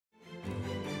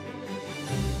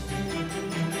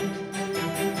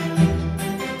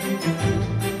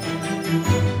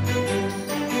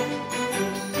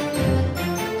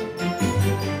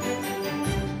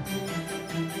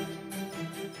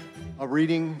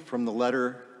from the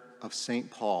letter of St.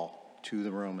 Paul to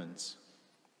the Romans.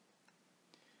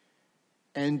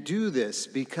 And do this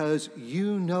because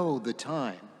you know the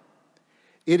time.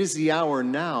 It is the hour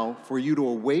now for you to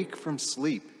awake from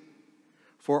sleep.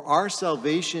 For our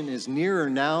salvation is nearer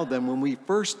now than when we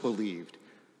first believed.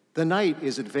 The night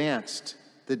is advanced,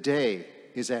 the day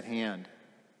is at hand.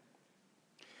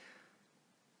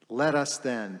 Let us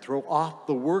then throw off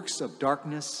the works of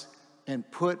darkness and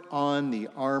put on the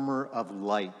armor of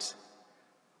light.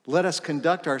 Let us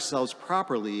conduct ourselves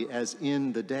properly as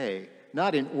in the day,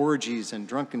 not in orgies and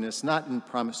drunkenness, not in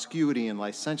promiscuity and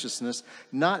licentiousness,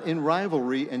 not in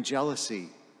rivalry and jealousy,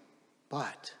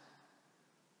 but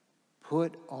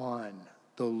put on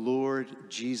the Lord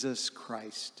Jesus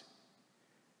Christ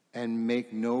and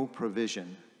make no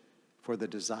provision for the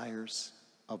desires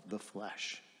of the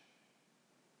flesh.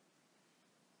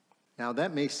 Now,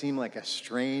 that may seem like a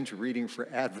strange reading for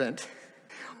Advent.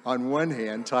 On one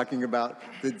hand, talking about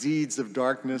the deeds of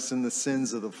darkness and the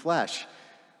sins of the flesh.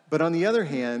 But on the other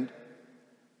hand,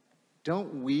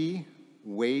 don't we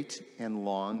wait and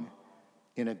long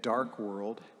in a dark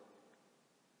world?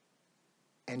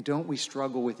 And don't we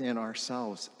struggle within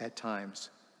ourselves at times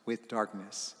with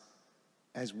darkness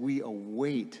as we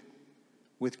await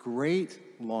with great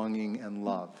longing and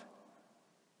love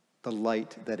the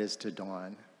light that is to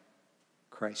dawn,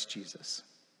 Christ Jesus?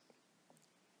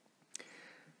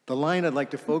 The line I'd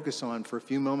like to focus on for a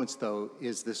few moments, though,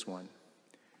 is this one.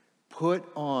 Put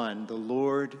on the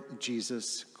Lord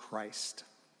Jesus Christ.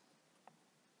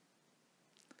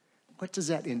 What does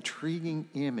that intriguing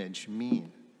image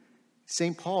mean?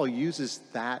 St. Paul uses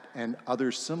that and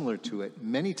others similar to it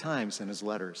many times in his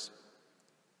letters.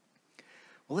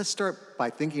 Well, let's start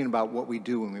by thinking about what we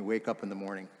do when we wake up in the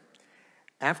morning.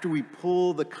 After we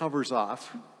pull the covers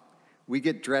off, we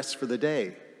get dressed for the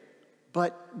day.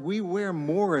 But we wear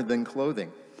more than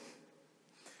clothing.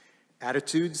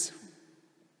 Attitudes,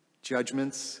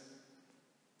 judgments,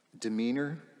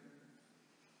 demeanor.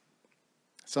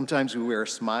 Sometimes we wear a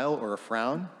smile or a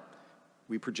frown.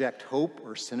 We project hope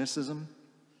or cynicism.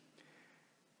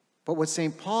 But what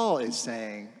St. Paul is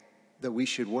saying that we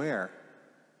should wear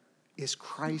is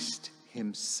Christ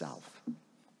himself.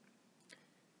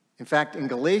 In fact, in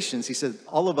Galatians, he says,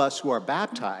 all of us who are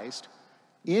baptized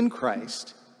in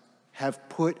Christ have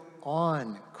put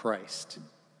on Christ.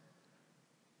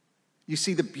 You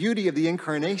see, the beauty of the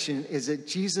incarnation is that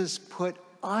Jesus put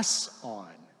us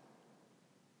on.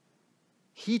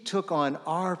 He took on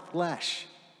our flesh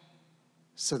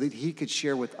so that he could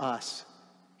share with us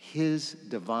his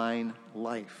divine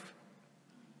life.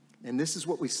 And this is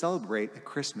what we celebrate at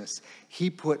Christmas. He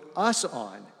put us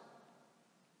on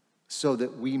so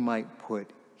that we might put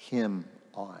him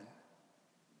on.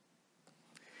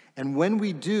 And when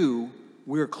we do,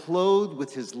 we're clothed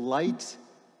with his light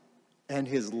and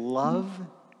his love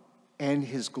and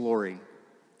his glory.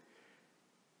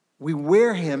 We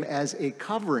wear him as a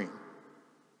covering.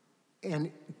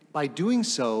 And by doing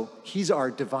so, he's our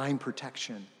divine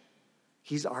protection.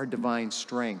 He's our divine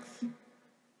strength.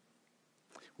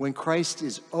 When Christ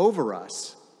is over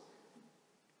us,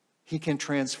 he can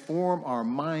transform our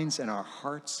minds and our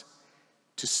hearts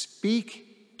to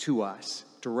speak to us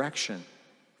direction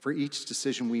for each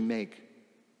decision we make,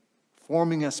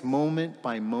 forming us moment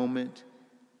by moment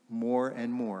more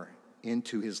and more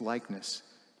into his likeness,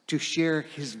 to share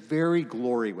his very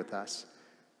glory with us.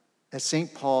 As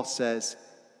St. Paul says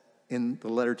in the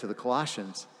letter to the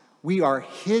Colossians, we are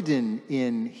hidden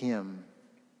in him.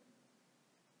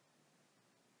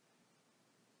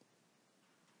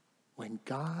 When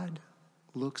God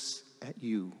looks at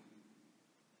you,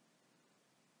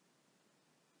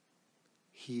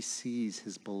 he sees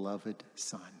his beloved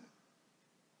Son.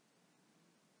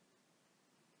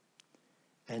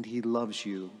 And he loves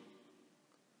you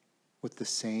with the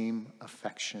same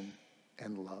affection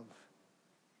and love.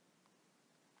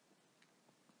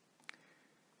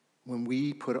 When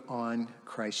we put on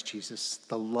Christ Jesus,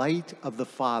 the light of the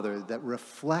Father that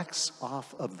reflects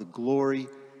off of the glory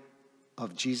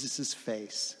of Jesus'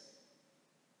 face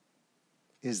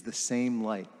is the same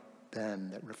light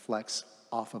then that reflects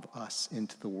off of us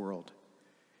into the world.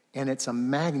 And it's a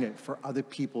magnet for other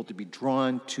people to be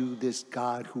drawn to this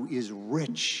God who is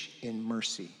rich in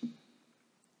mercy.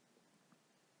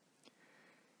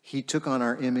 He took on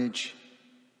our image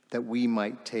that we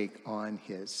might take on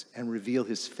his and reveal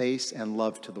his face and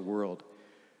love to the world.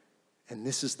 And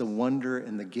this is the wonder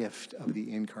and the gift of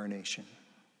the incarnation.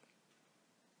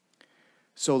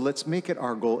 So let's make it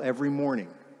our goal every morning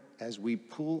as we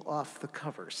pull off the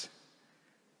covers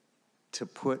to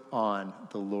put on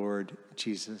the Lord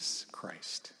Jesus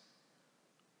Christ.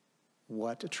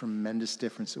 what a tremendous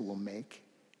difference it will make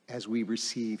as we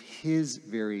receive his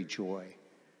very joy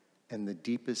and the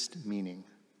deepest meaning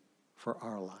for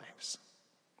our lives.